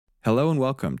Hello and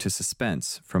welcome to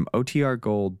Suspense from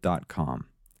OTRGold.com.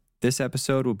 This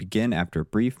episode will begin after a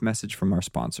brief message from our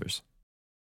sponsors.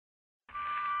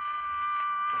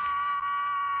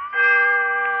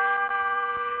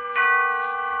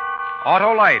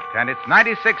 Autolite and its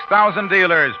 96,000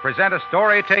 dealers present a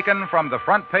story taken from the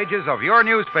front pages of your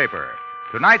newspaper.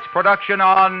 Tonight's production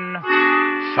on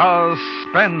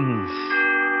Suspense.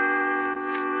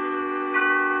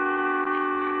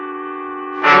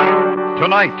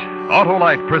 Tonight,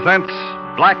 Autolite presents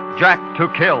Black Jack to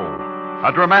Kill,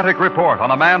 a dramatic report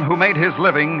on a man who made his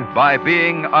living by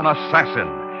being an assassin,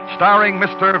 starring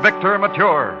Mr. Victor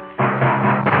Mature.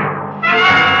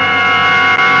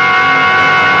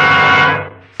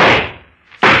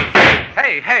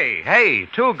 Hey,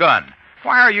 Two Gun.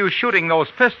 Why are you shooting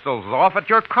those pistols off at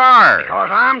your car? Because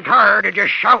I'm tired of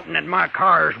just shouting at my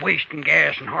cars, wasting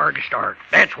gas and hard to start.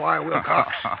 That's why,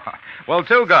 Wilcox. Well,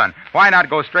 Two Gun, why not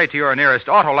go straight to your nearest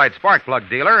Autolite spark plug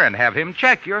dealer and have him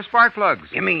check your spark plugs?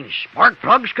 You mean spark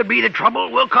plugs could be the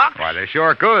trouble, Wilcox? Why, they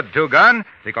sure could, Two Gun,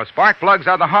 because spark plugs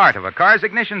are the heart of a car's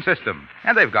ignition system,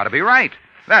 and they've got to be right.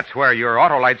 That's where your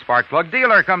Autolite spark plug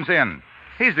dealer comes in.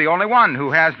 He's the only one who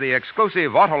has the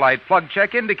exclusive Autolite plug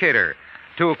check indicator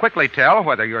to quickly tell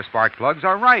whether your spark plugs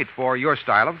are right for your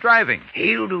style of driving.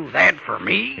 He'll do that for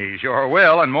me? He sure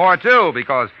will, and more, too,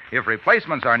 because if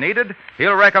replacements are needed,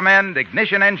 he'll recommend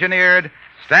ignition-engineered,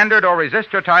 standard or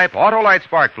resistor-type Autolite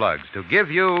spark plugs to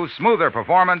give you smoother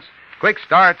performance, quick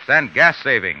starts, and gas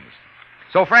savings.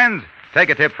 So, friends, take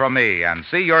a tip from me and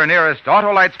see your nearest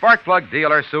Autolite spark plug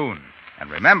dealer soon. And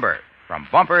remember, from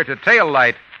bumper to tail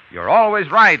light, you're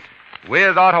always right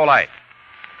with Autolite.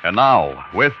 And now,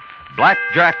 with Black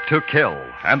Jack to Kill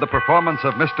and the performance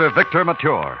of Mr. Victor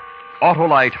Mature,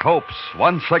 Autolite hopes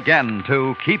once again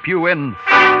to keep you in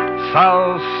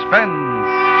suspense.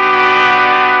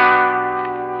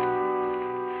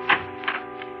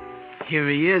 Here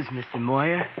he is, Mr.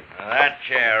 Moyer. That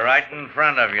chair right in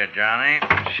front of you, Johnny.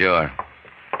 Sure.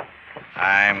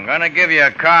 I'm going to give you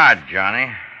a card,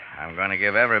 Johnny. I'm going to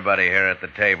give everybody here at the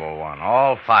table one,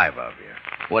 all 5 of you.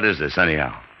 What is this,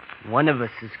 anyhow? One of us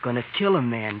is going to kill a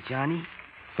man, Johnny.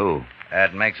 Who?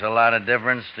 That makes a lot of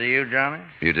difference to you, Johnny?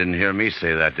 You didn't hear me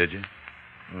say that, did you?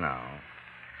 No.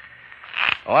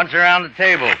 Once around the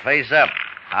table, face up.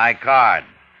 High card.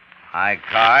 High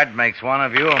card makes one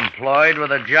of you employed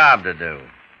with a job to do.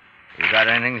 You got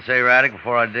anything to say, Raddick,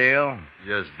 before I deal?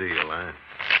 Just deal, huh?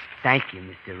 Thank you,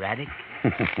 Mr. Raddick.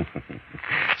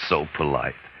 So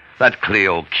polite. That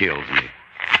Cleo kills me.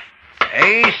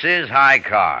 Ace is high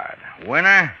card.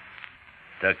 Winner,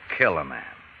 to kill a man.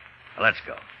 Let's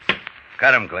go.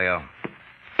 Cut him, Cleo.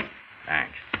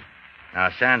 Thanks.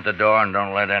 Now stand at the door and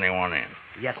don't let anyone in.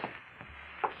 Yes, sir.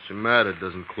 What's the matter?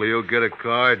 Doesn't Cleo get a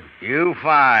card? You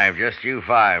 5, just you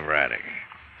 5, Raddick.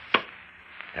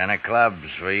 10 of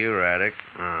clubs for you, Raddick.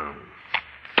 Oh.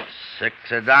 6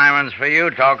 of diamonds for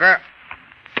you, Toker.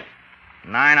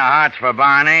 9 of hearts for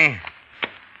Barney.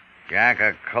 Jack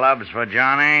of clubs for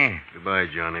Johnny. Goodbye,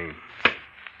 Johnny.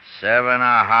 7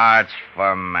 of hearts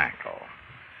for Mackle.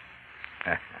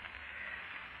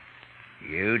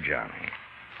 You, Johnny.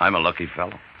 I'm a lucky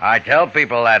fellow. I tell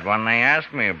people that when they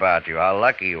ask me about you, how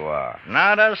lucky you are.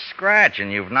 Not a scratch,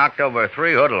 and you've knocked over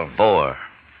 3 hoodlums. 4.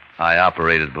 I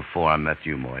operated before I met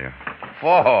you, Moyer.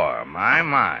 4,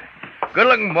 my.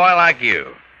 Good-looking boy like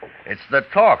you. It's the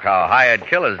talk how hired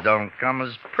killers don't come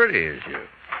as pretty as you.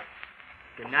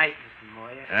 Good night, Mr.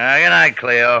 Moyer. Good night,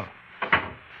 Cleo.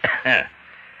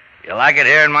 You like it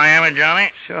here in Miami,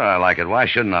 Johnny? Sure, I like it. Why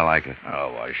shouldn't I like it?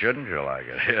 Oh, why shouldn't you like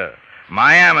it? Yeah.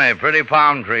 Miami, pretty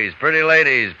palm trees, pretty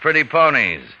ladies, pretty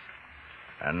ponies.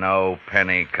 And no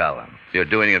Penny Cullen. You're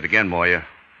doing it again, Moyer.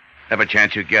 Every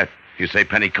chance you get, you say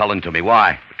Penny Cullen to me.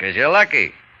 Why? Because you're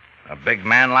lucky. A big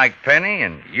man like Penny,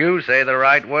 and you say the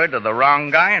right word to the wrong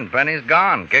guy, and Penny's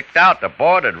gone, kicked out,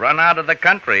 deported, run out of the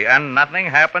country, and nothing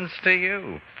happens to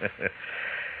you.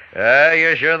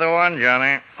 You're sure the one,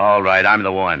 Johnny. All right, I'm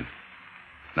the one.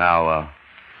 Now,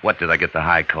 what did I get the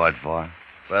high card for?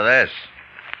 For this.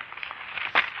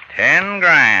 10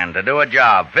 grand to do a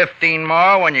job. 15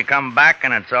 more when you come back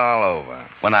and it's all over.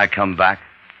 When I come back?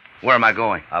 Where am I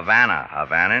going?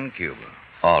 Havana in Cuba.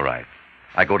 All right.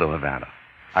 I go to Havana.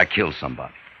 I kill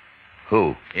somebody.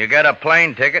 Who? You get a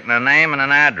plane ticket and a name and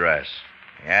an address.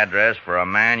 The address for a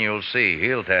man you'll see.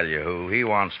 He'll tell you who. He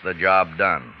wants the job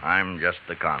done. I'm just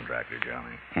the contractor,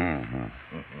 Johnny. Mm-hmm.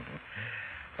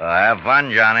 Well, have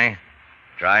fun, Johnny.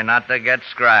 Try not to get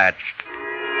scratched.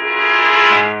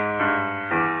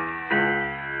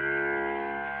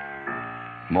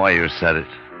 Moyer said it,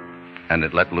 and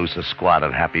it let loose a squad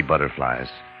of happy butterflies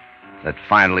that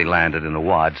finally landed in a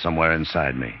wad somewhere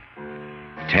inside me.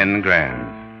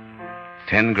 $10,000.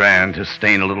 $10,000 to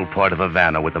stain a little part of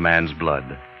Havana with a man's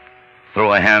blood.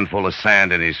 Throw a handful of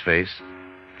sand in his face,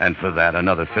 and for that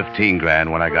another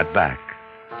 $15,000 when I got back,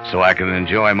 so I could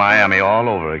enjoy Miami all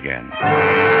over again.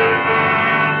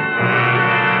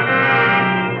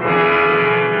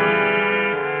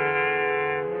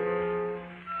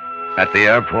 At the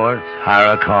airport,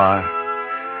 hire a car,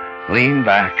 lean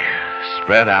back,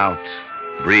 spread out,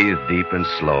 breathe deep and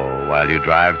slow while you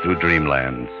drive through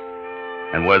dreamland.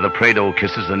 And where the Prado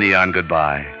kisses the neon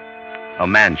goodbye, a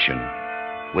mansion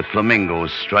with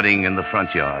flamingos strutting in the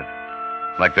front yard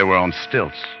like they were on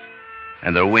stilts,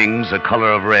 and their wings a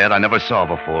color of red I never saw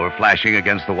before flashing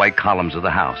against the white columns of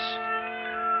the house.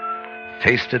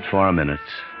 Taste it for a minute,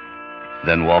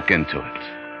 then walk into it.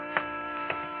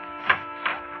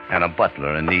 And a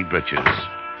butler in knee breeches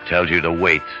tells you to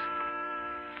wait.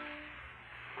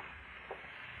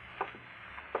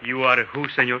 You are who,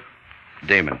 senor?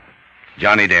 Damon.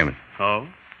 Johnny Damon. Oh?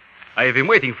 I have been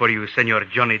waiting for you, Senor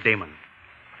Johnny Damon.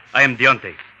 I am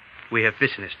Deontay. We have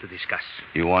business to discuss.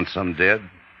 You want some dead?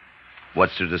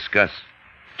 What's to discuss?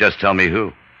 Just tell me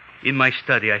who. In my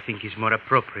study, I think is more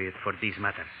appropriate for these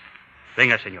matters.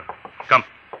 Venga, senor. Come.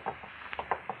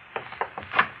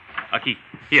 Aquí.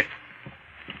 Here.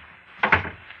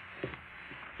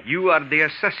 You are the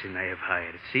assassin I have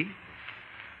hired, see?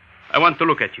 I want to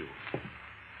look at you.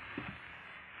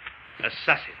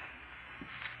 Assassin.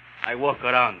 I walk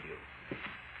around you.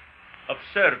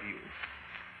 Observe you.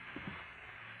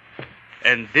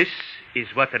 And this is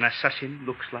what an assassin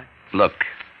looks like? Look,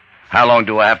 how long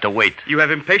do I have to wait? You have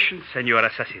impatience, Senor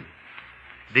Assassin.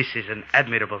 This is an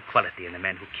admirable quality in a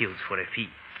man who kills for a fee.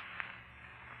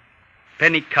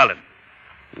 Penny Cullen.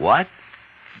 What?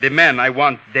 The man I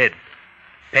want dead.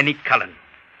 Penny Cullen.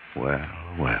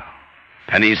 Well.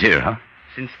 Penny's here, huh?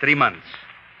 Since 3 months.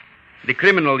 The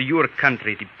criminal your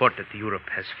country deported to Europe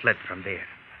has fled from there.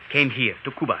 Came here,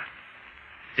 to Cuba.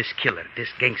 This killer, this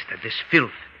gangster, this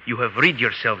filth you have rid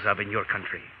yourselves of in your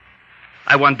country.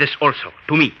 I want this also,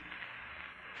 to me.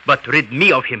 But rid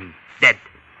me of him, dead.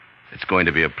 It's going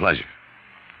to be a pleasure.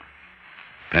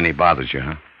 Penny bothers you,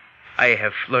 huh? I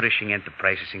have flourishing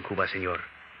enterprises in Cuba, senor.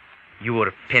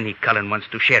 Your Penny Cullen wants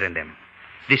to share in them.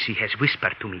 This he has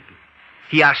whispered to me.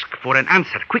 He asked for an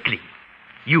answer quickly.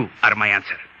 You are my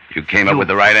answer. You came up with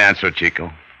the right answer,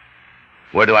 Chico.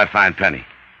 Where do I find Penny?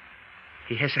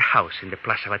 He has a house in the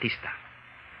Plaza Batista.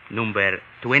 Number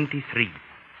 23.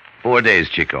 4 days,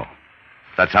 Chico.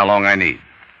 That's how long I need.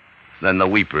 Then the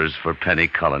weepers for Penny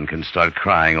Cullen can start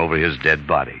crying over his dead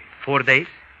body. 4 days?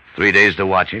 3 days to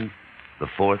watch him. The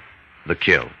 4th, the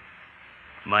kill.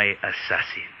 My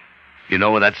assassin. You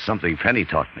know, that's something Penny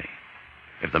taught me.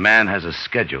 If the man has a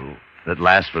schedule that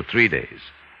lasts for 3 days,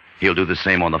 he'll do the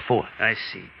same on the 4th. I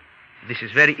see. This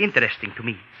is very interesting to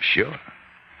me. Sure.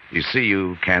 You see,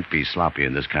 you can't be sloppy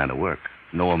in this kind of work.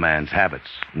 Know a man's habits.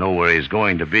 Know where he's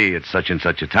going to be at such and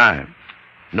such a time.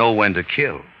 Know when to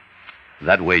kill.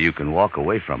 That way you can walk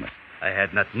away from it. I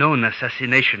had not known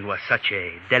assassination was such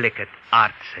a delicate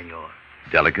art, senor.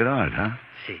 Delicate art, huh?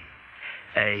 See.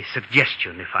 A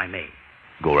suggestion, if I may.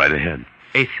 Go right ahead.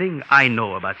 A thing I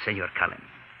know about Senor Cullen.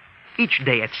 Each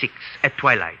day at 6, at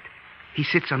twilight, he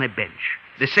sits on a bench,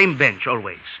 the same bench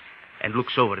always, and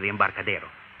looks over the Embarcadero.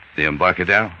 The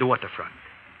Embarcadero? The waterfront.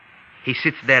 He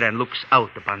sits there and looks out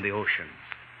upon the ocean.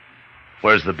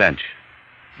 Where's the bench?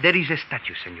 There is a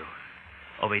statue, senor,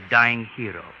 of a dying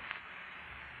hero,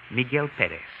 Miguel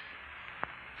Perez,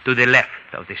 to the left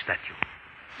of the statue.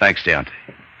 Thanks, Deontay.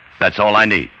 That's all I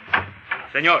need.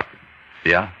 Senor.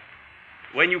 Yeah?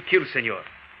 When you kill senor,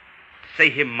 say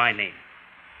him my name.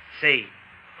 Say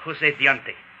Jose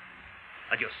Deontay.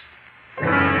 Adios.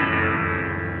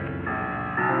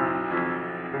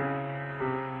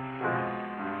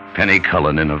 Penny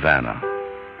Cullen in Havana.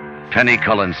 Penny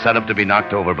Cullen set up to be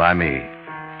knocked over by me.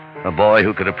 A boy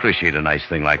who could appreciate a nice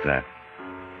thing like that.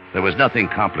 There was nothing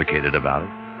complicated about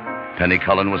it. Penny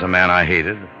Cullen was a man I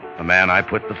hated, a man I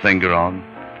put the finger on,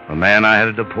 a man I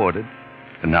had deported,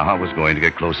 and now I was going to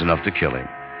get close enough to kill him.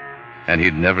 And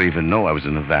he'd never even know I was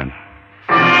in Havana.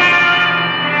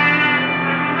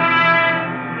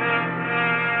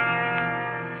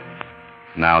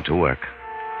 Now to work.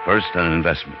 First, an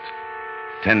investment.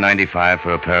 $10.95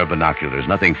 for a pair of binoculars.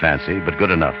 Nothing fancy, but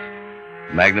good enough.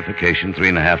 Magnification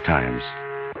 3.5 times.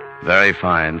 Very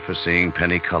fine for seeing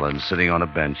Penny Cullen sitting on a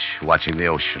bench watching the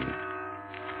ocean.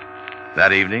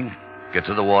 That evening, get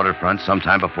to the waterfront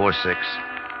sometime before 6.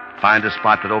 Find a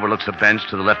spot that overlooks a bench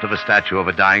to the left of a statue of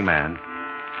a dying man.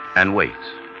 And wait.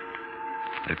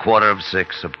 At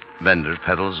 5:45, a vendor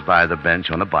pedals by the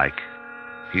bench on a bike.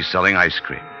 He's selling ice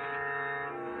cream.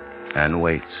 and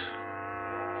wait.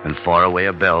 And far away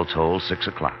a bell tolls 6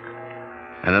 o'clock.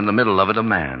 And in the middle of it, a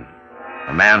man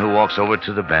who walks over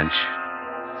to the bench,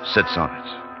 sits on it.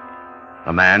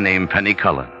 A man named Penny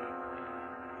Cullen.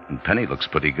 And Penny looks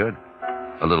pretty good.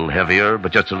 A little heavier,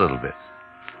 but just a little bit.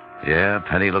 Yeah,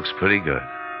 Penny looks pretty good.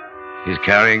 He's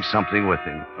carrying something with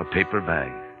him, a paper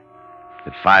bag.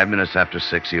 At 5 minutes after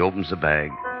 6, he opens the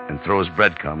bag and throws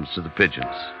breadcrumbs to the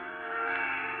pigeons.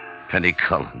 Penny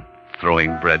Cullen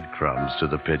throwing breadcrumbs to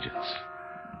the pigeons.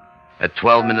 At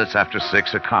 12 minutes after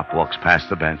 6, a cop walks past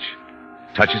the bench,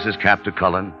 touches his cap to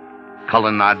Cullen.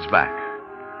 Cullen nods back.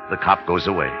 The cop goes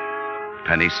away.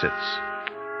 Penny sits.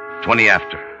 20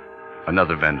 after,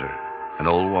 another vendor, an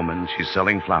old woman. She's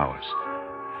selling flowers.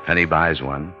 Penny buys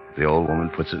one. The old woman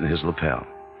puts it in his lapel.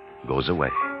 Goes away.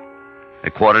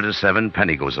 At 7:15,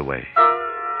 Penny goes away.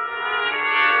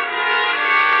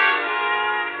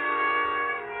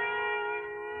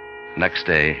 Next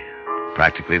day,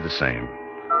 practically the same.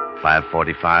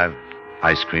 5:45,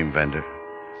 ice cream vendor.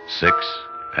 6,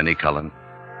 Penny Cullen.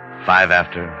 5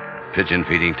 after, pigeon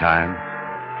feeding time.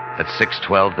 At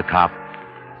 6:12, the cop.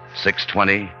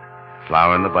 6:20,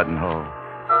 flower in the buttonhole.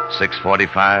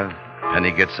 6:45,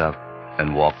 Penny gets up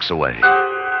and walks away.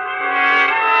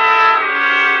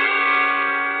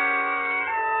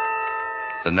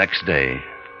 The next day,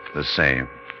 the same.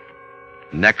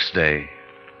 Next day,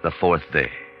 the 4th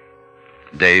day.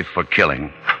 Day for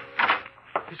killing.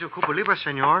 Is it Cuba Libre,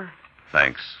 senor?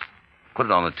 Thanks. Put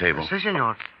it on the table. Si,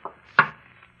 senor.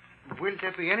 Will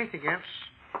there be anything else?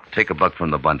 Take $1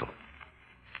 from the bundle.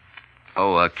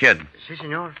 Oh, kid. Si,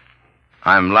 senor.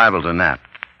 I'm liable to nap.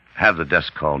 Have the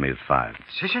desk call me at 5.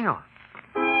 Si, senor.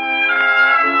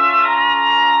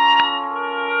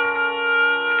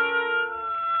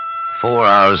 Four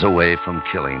hours away from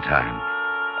killing time.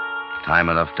 Time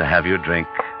enough to have your drink,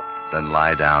 then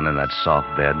lie down in that soft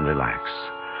bed and relax.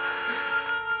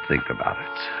 Think about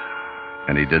it.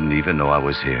 And he didn't even know I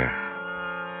was here.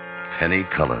 Penny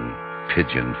Cullen,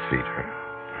 pigeon feeder.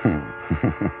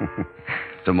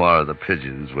 Tomorrow the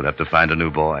pigeons would have to find a new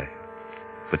boy.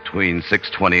 Between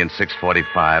 6:20 and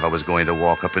 6:45, I was going to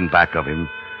walk up and back of him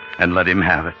and let him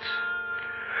have it.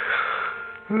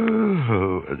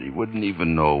 Oh, and he wouldn't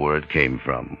even know where it came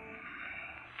from.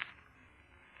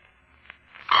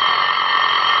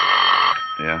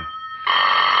 Yeah?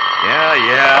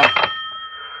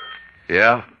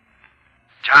 Yeah?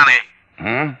 Johnny.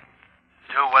 Hmm?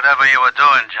 Do whatever you were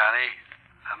doing, Johnny.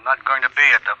 I'm not going to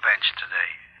be at the bench today.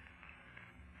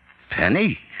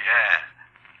 Penny? Yeah.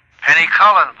 Penny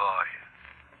Cullen, boy.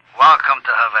 Welcome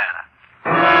to Havana.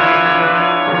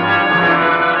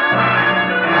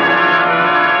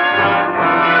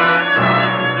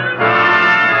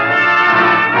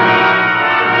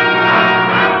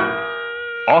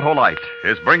 Autolite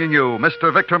is bringing you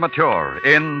Mr. Victor Mature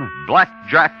in Black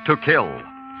Jack to Kill.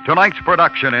 Tonight's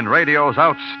production in radio's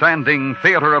outstanding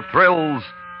theater of thrills,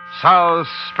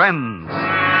 Suspense.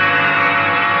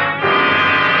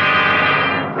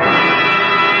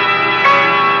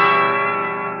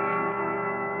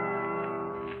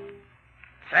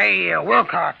 Say,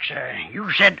 Wilcox, you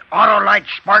said Autolite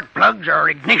spark plugs are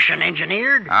ignition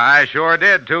engineered? I sure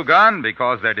did, Two Gun,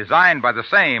 because they're designed by the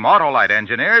same Autolite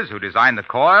engineers who designed the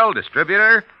coil,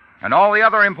 distributor, and all the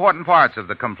other important parts of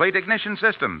the complete ignition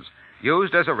systems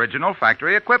used as original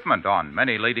factory equipment on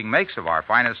many leading makes of our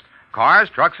finest cars,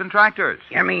 trucks, and tractors.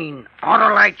 You mean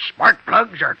Autolite spark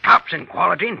plugs are tops in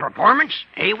quality and performance,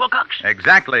 eh, Wilcox?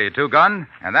 Exactly, Two Gun,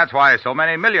 and that's why so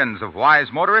many millions of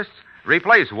wise motorists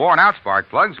replace worn-out spark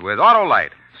plugs with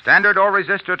Autolite, standard or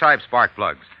resistor-type spark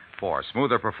plugs, for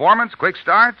smoother performance, quick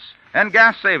starts, and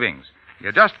gas savings.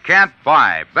 You just can't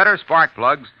buy better spark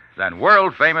plugs than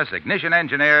world-famous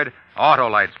ignition-engineered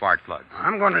Autolite spark plugs.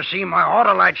 I'm going to see my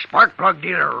Autolite spark plug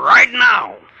dealer right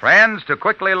now. Friends, to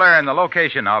quickly learn the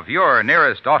location of your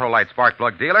nearest Autolite spark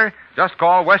plug dealer, just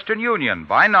call Western Union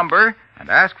by number and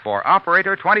ask for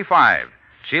Operator 25.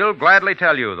 She'll gladly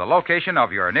tell you the location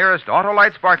of your nearest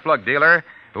Autolite spark plug dealer,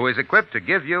 who is equipped to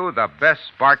give you the best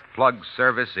spark plug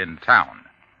service in town.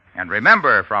 And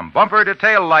remember, from bumper to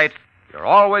tail light, you're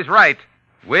always right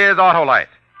with Autolite.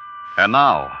 And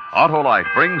now,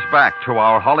 Autolite brings back to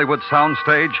our Hollywood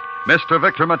soundstage Mr.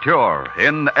 Victor Mature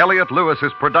in Elliot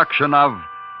Lewis's production of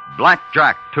Black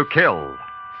Jack to Kill,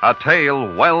 a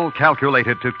tale well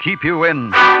calculated to keep you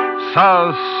in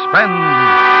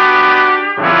suspense.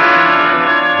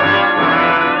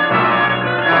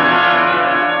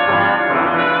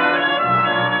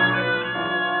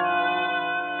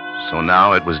 So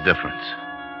now it was different.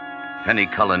 Penny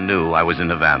Cullen knew I was in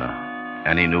Havana,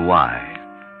 and he knew why.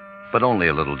 But only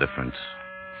a little different,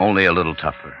 only a little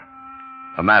tougher.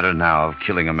 A matter now of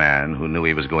killing a man who knew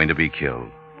he was going to be killed.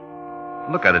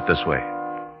 Look at it this way.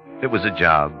 It was a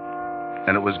job,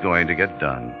 and it was going to get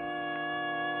done.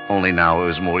 Only now it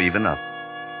was more even up,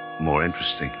 more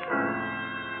interesting.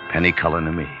 Penny Cullen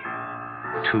and me.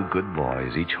 2 good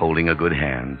boys, each holding a good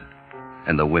hand.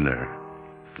 And the winner,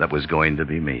 that was going to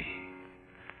be me.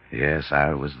 Yes,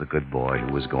 I was the good boy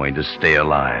who was going to stay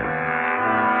alive.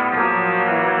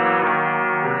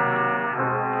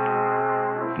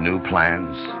 New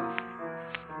plans.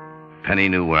 Penny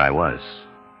knew where I was.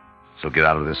 So get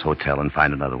out of this hotel and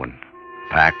find another one.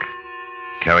 Pack.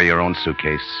 Carry your own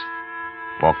suitcase.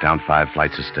 Walk down 5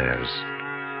 flights of stairs.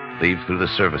 Leave through the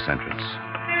service entrance.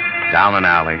 Down an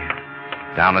alley.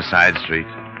 Down a side street.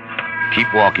 Keep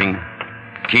walking.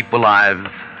 Keep alive.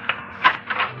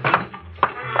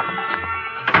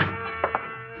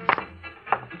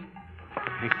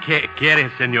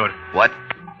 Quiere, senor? What?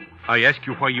 I ask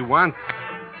you what you want.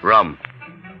 Rum.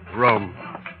 Rum.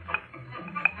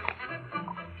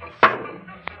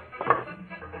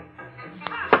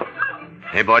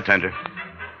 Hey, bartender.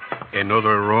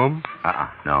 Another rum?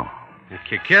 No.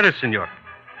 ¿Qué quiere, senor?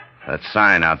 That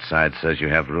sign outside says you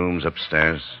have rooms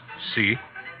upstairs. See?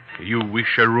 You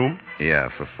wish a room? Yeah,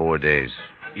 for 4 days.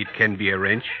 It can be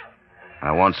arranged.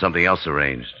 I want something else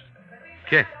arranged.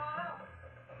 ¿Qué?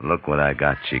 Look what I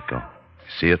got, Chico.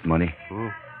 See it, money?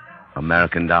 Oh.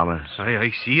 American dollars.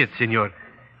 I see it, senor.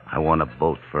 I want a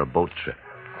boat for a boat trip.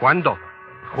 ¿Cuándo?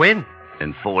 When?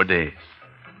 In 4 days.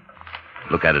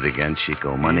 Look at it again,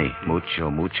 Chico. Money. Mucho,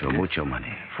 mucho, mucho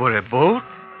money. For a boat?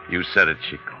 You said it,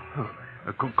 Chico.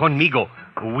 Conmigo.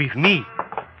 With me.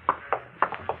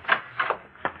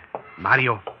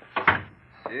 Mario.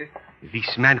 See?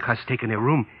 This man has taken a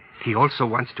room. He also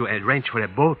wants to arrange for a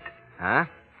boat. Huh?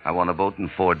 I want a boat in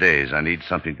 4 days. I need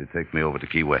something to take me over to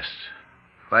Key West.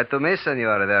 Why to me,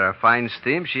 senor? There are fine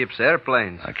steamships,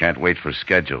 airplanes. I can't wait for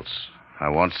schedules. I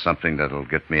want something that'll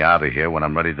get me out of here when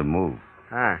I'm ready to move.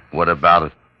 Huh? What about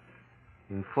it?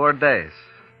 In 4 days.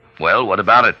 Well, what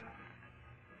about it?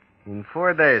 In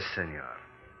 4 days, senor.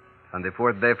 On the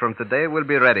 4th day from today, we'll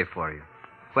be ready for you.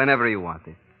 Whenever you want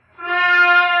it.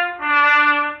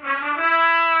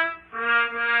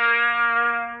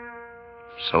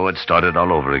 So it started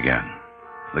all over again.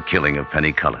 The killing of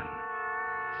Penny Cullen.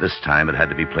 This time it had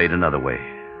to be played another way.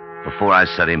 Before I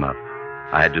set him up,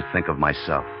 I had to think of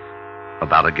myself.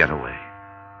 About a getaway.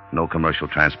 No commercial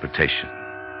transportation.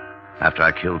 After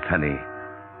I killed Penny,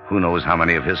 who knows how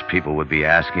many of his people would be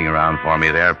asking around for me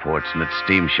at airports and at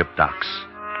steamship docks.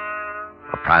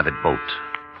 A private boat,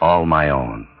 all my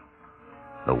own.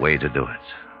 The way to do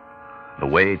it. The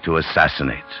way to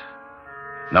assassinate.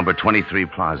 Number 23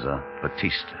 Plaza,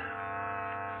 Batista.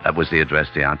 That was the address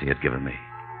the auntie had given me.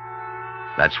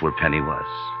 That's where Penny was.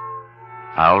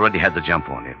 I already had the jump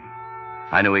on him.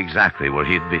 I knew exactly where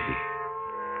he'd be.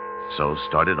 So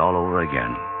started all over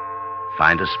again.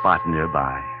 Find a spot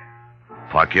nearby.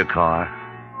 Park your car.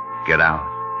 Get out.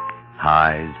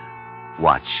 Hide.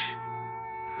 Watch.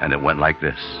 And it went like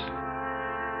this.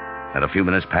 At a few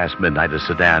minutes past midnight, a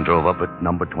sedan drove up at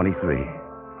number 23.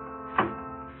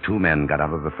 2 men got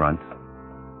out of the front,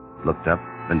 looked up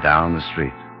and down the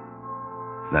street.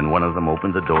 Then one of them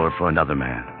opened the door for another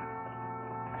man.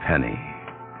 Penny.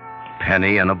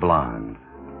 Penny and a blonde.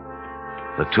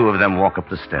 The 2 of them walk up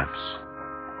the steps,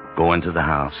 go into the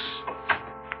house.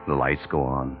 The lights go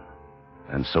on,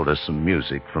 and so does some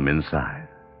music from inside.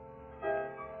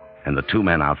 And the 2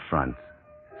 men out front,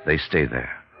 they stay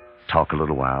there, talk a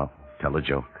little while, tell a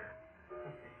joke.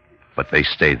 But they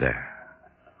stay there,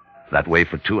 that way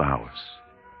for 2 hours.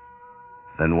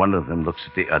 Then one of them looks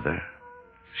at the other,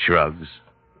 shrugs.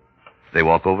 They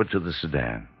walk over to the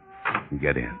sedan and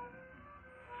get in.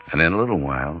 And in a little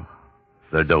while,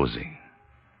 they're dozing.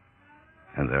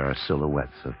 And there are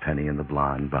silhouettes of Penny and the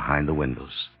blonde behind the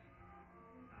windows.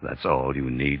 That's all you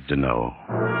need to know.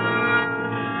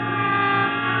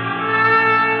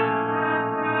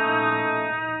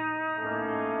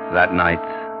 That night,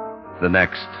 the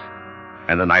next,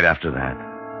 and the night after that,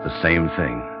 the same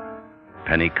thing.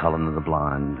 Penny Cullen and the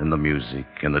blonde, and the music,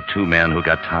 and the 2 men who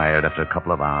got tired after a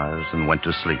couple of hours and went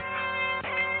to sleep.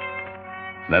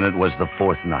 Then it was the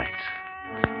 4th night.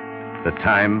 The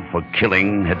time for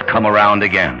killing had come around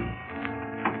again.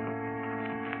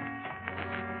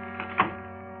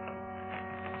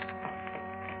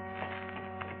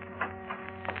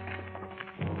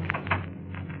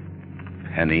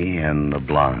 Penny and the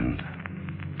blonde.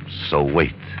 So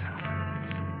wait.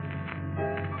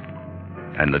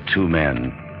 And the 2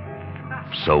 men.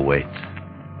 So wait.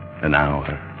 An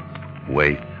hour.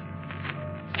 Wait.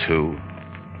 2.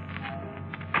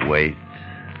 Wait.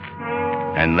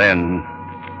 And then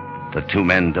The two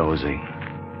men dozing.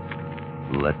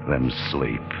 Let them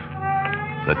sleep.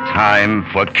 The time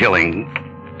for killing.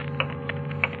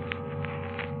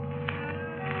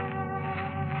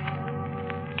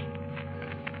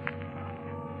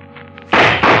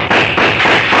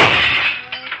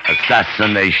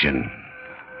 Assassination.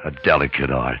 A delicate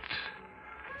art.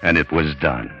 And it was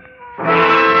done.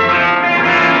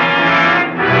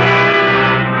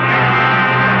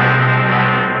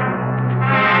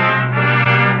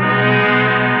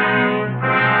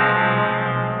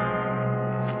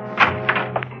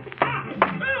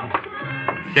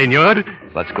 Senor?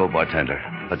 Let's go, bartender.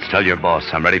 Let's tell your boss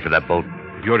I'm ready for that boat.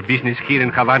 Your business here in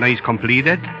Havana is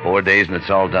completed? 4 days and it's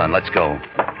all done. Let's go.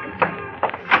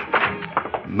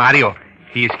 Mario,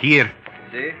 he is here.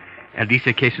 ¿Sí? Él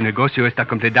dice que su negocio está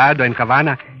completado en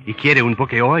Havana y quiere un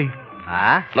buque hoy.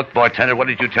 Ah? Look, bartender, what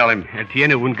did you tell him? Él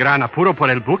tiene un gran apuro por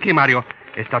el buque, Mario.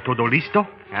 ¿Está todo listo?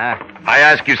 Ah. I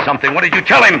ask you something. What did you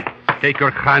tell him? Take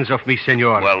your hands off me,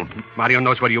 senor. Well... Mario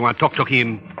knows what you want. Talk to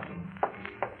him.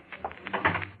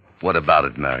 What about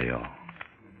it, Mario?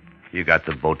 You got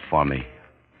the boat for me?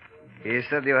 He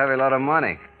said you have a lot of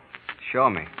money. Show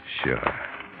me. Sure.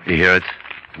 You hear it?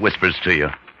 Whispers to you.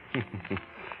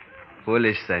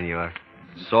 Foolish, senor.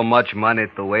 So much money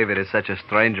to wave it to such a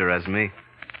stranger as me.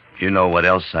 You know what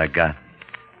else I got?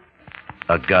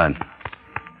 A gun.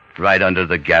 Right under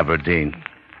the gabardine.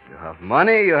 You have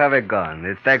money, you have a gun.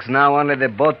 It takes now only the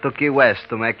boat to Key West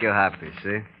to make you happy,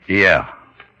 see? Yeah.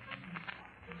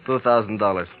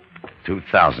 $2,000.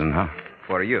 2,000, huh?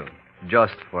 For you.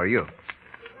 Just for you.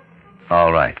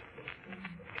 All right.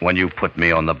 When you put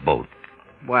me on the boat.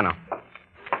 Bueno.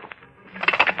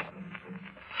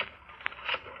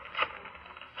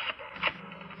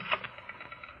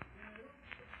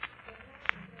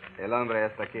 El hombre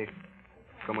está aquí.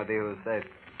 Como dijo usted.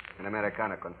 Un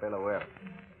americano con pelo güero.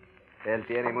 Él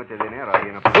tiene mucho dinero ahí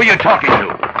en la... Who are you talking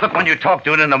to? Look, when you talk,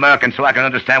 do it in American so I can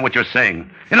understand what you're saying.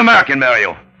 In American,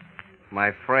 Mario.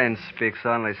 My friend speaks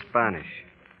only Spanish.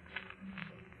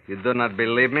 You do not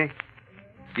believe me?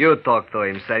 You talk to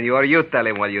him, senor. You tell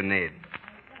him what you need.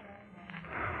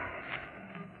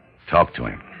 Talk to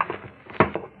him.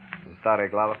 ¿Está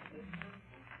arreglado?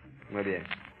 Muy bien.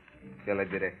 Yo le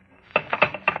diré.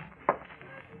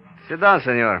 Sit down,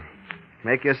 senor.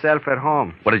 Make yourself at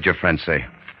home. What did your friend say?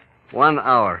 1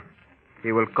 hour.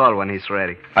 He will call when he's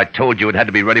ready. I told you it had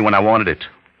to be ready when I wanted it.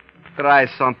 Try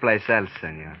someplace else,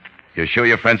 senor. You're sure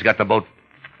your friend's got the boat?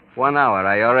 1 hour.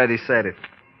 I already said it.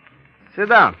 Sit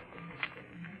down.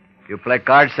 You play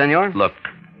cards, senor? Look,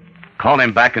 call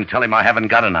him back and tell him I haven't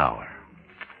got an hour.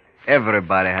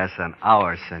 Everybody has an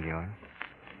hour, senor.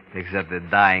 Except the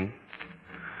dying.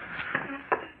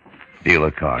 Deal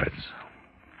of cards.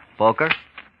 Poker?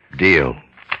 Deal.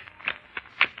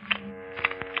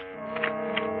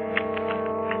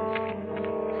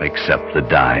 Except the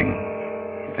dying.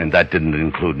 And that didn't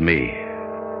include me.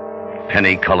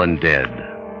 Penny Cullen dead.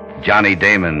 Johnny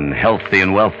Damon healthy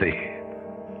and wealthy.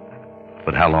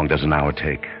 But how long does an hour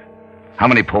take? How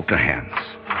many poker hands?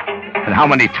 And how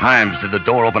many times did the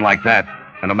door open like that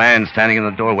and a man standing in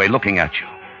the doorway looking at you?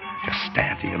 Just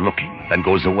standing and looking, then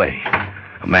goes away.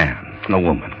 A man and a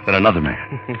woman, then another man.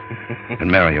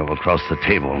 And Mario across the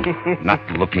table, not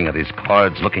looking at his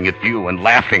cards, looking at you and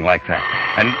laughing like that.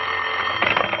 And...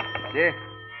 Sí.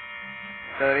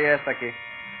 Todavía está aquí.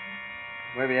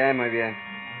 Muy bien, muy bien.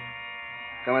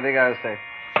 Como diga usted.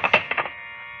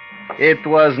 It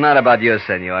was not about you,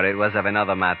 senor. It was of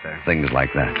another matter. Things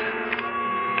like that.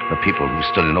 The people who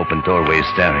stood in open doorways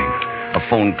staring. A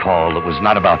phone call that was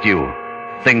not about you.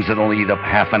 Things that only eat up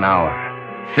half an hour.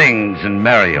 Things in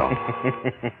Mario.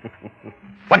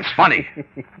 What's funny?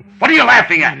 What are you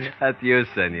laughing at? At you,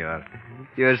 senor.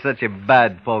 You're such a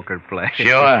bad poker player.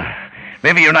 Sure.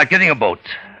 Maybe you're not getting a boat.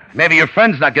 Maybe your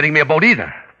friend's not getting me a boat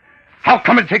either. How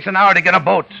come it takes an hour to get a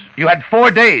boat? You had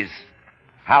 4 days.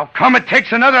 How come it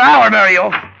takes another hour, Mario?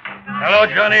 Hello,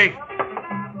 Johnny.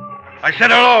 I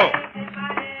said hello.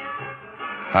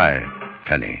 Hi,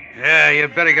 Penny. Yeah, you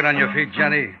better get on your feet,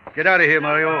 Johnny. Get out of here,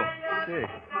 Mario. Sí.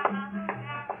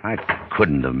 I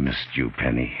couldn't have missed you,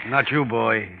 Penny. Not you,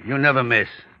 boy. You never miss.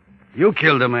 You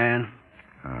killed a man.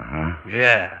 Uh-huh.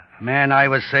 Yeah, a man I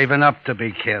was saving up to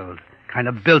be killed. Kind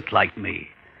of built like me.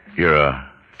 You're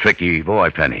a tricky boy,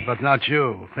 Penny. But not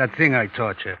you. That thing I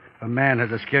taught you. If a man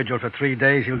has a schedule for 3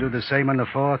 days, he'll do the same on the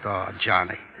 4th. Oh,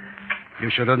 Johnny. You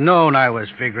should have known I was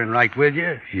figuring right with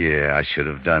you. Yeah, I should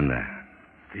have done that.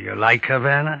 Do you like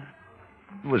Havana?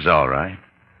 It was all right.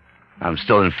 I'm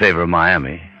still in favor of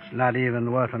Miami. It's not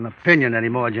even worth an opinion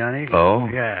anymore, Johnny. Oh?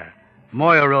 Yeah.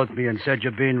 Moyer wrote me and said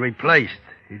you're being replaced.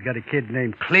 He's got a kid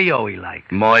named Cleo he likes.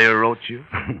 Moyer wrote you?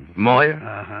 Moyer?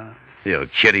 Uh-huh. You're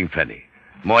kidding, Penny.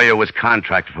 Moyer was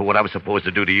contracted for what I was supposed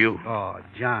to do to you. Oh,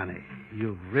 Johnny,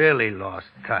 you've really lost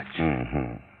touch.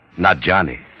 Mm-hmm. Not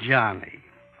Johnny. Johnny.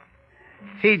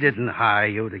 He didn't hire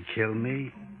you to kill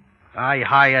me. I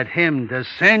hired him to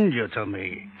send you to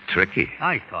me. Tricky.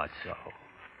 I thought so.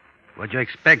 What'd you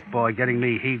expect, boy, getting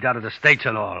me heaved out of the States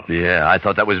and all? Yeah, I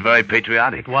thought that was very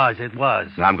patriotic. It was.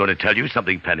 I'm going to tell you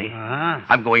something, Penny. Uh-huh.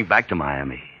 I'm going back to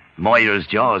Miami. Moyer's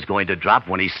jaw is going to drop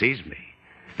when he sees me.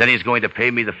 Then he's going to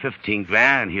pay me the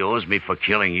 $15,000 he owes me for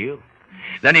killing you.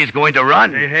 Then he's going to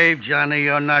run. Behave, Johnny.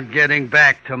 You're not getting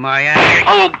back to Miami.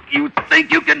 Oh, you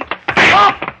think you can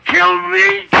kill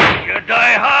me? You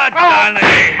die hard, Johnny.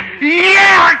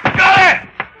 Yeah, got it!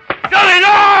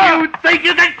 No! You think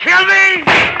you can kill me?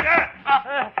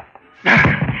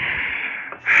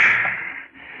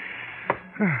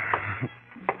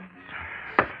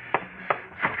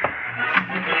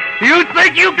 You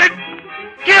think you can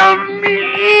kill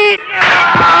me?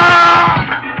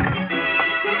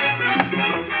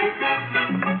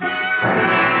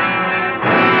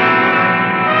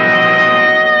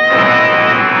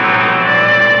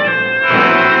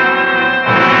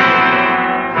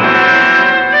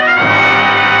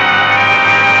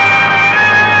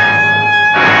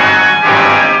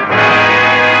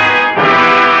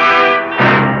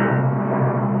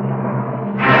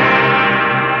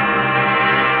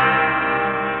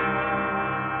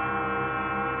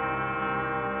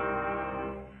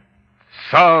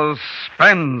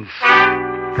 Suspense.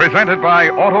 Presented by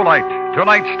Autolite.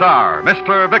 Tonight's star,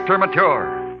 Mr. Victor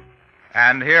Mature.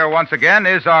 And here once again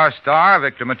is our star,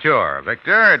 Victor Mature.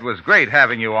 Victor, it was great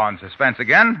having you on Suspense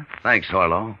again. Thanks,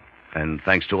 Harlow. And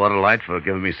thanks to Autolite for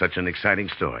giving me such an exciting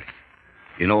story.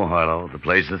 You know, Harlow, the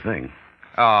play's the thing.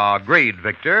 Agreed,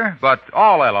 Victor. But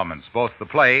all elements, both the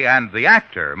play and the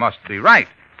actor, must be right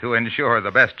to ensure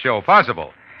the best show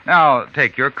possible. Now,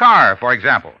 take your car, for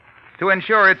example. To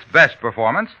ensure its best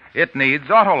performance, it needs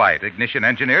Autolite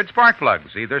ignition-engineered spark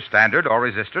plugs, either standard or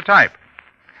resistor type.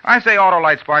 I say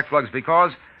Autolite spark plugs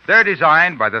because they're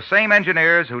designed by the same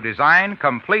engineers who design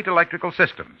complete electrical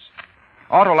systems.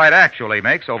 Autolite actually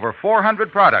makes over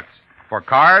 400 products for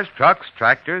cars, trucks,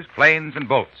 tractors, planes, and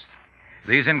boats.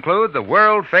 These include the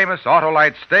world-famous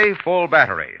Autolite Stay Full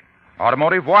battery,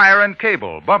 automotive wire and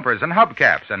cable, bumpers and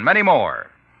hubcaps, and many more.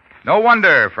 No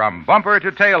wonder, from bumper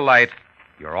to tail light,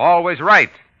 you're always right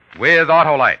with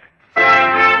Autolite.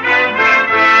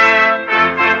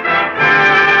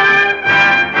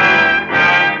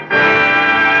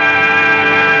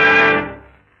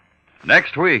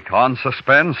 Next week on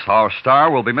Suspense, our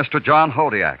star will be Mr. John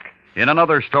Hodiak in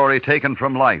another story taken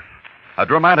from life, a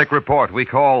dramatic report we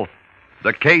call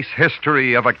The Case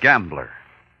History of a Gambler.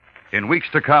 In weeks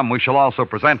to come, we shall also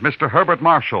present Mr. Herbert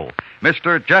Marshall,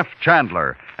 Mr. Jeff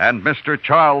Chandler, and Mr.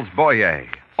 Charles Boyer,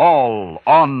 all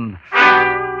on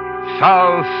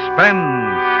Suspense.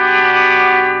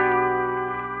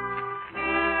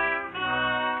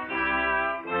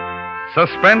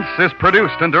 Suspense is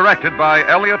produced and directed by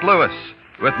Elliot Lewis,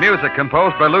 with music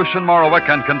composed by Lucien Morawick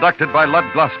and conducted by Lud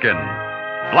Gluskin.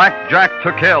 Black Jack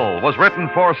to Kill was written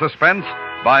for Suspense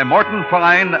by Morton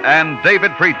Fine and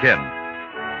David Friedkin.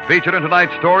 Featured in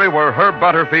tonight's story were Herb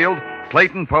Butterfield,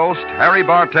 Clayton Post, Harry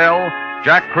Bartell,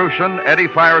 Jack Crucian, Eddie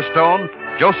Firestone,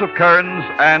 Joseph Kearns,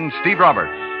 and Steve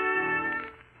Roberts.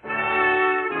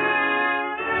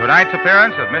 Tonight's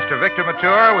appearance of Mr. Victor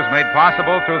Mature was made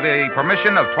possible through the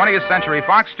permission of 20th Century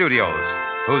Fox Studios,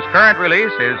 whose current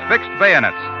release is Fixed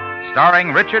Bayonets,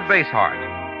 starring Richard Basehart.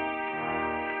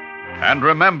 And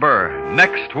remember,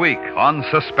 next week on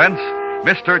Suspense,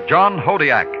 Mr. John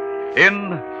Hodiak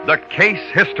in The Case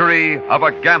History of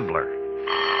a Gambler.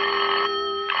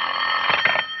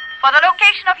 For the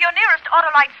location of your nearest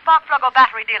Autolite spark plug or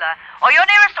battery dealer, or your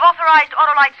nearest authorized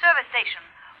Autolite service station,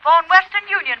 phone Western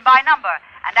Union by number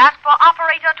and ask for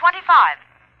Operator 25.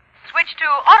 Switch to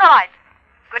Autolite.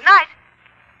 Good night.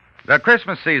 The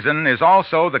Christmas season is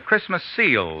also the Christmas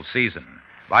seal season.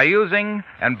 By using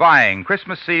and buying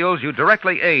Christmas seals, you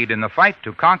directly aid in the fight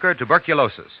to conquer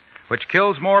tuberculosis, which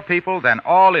kills more people than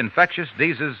all infectious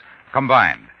diseases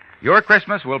combined. Your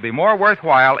Christmas will be more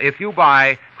worthwhile if you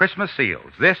buy Christmas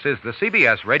seals. This is the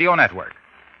CBS Radio Network.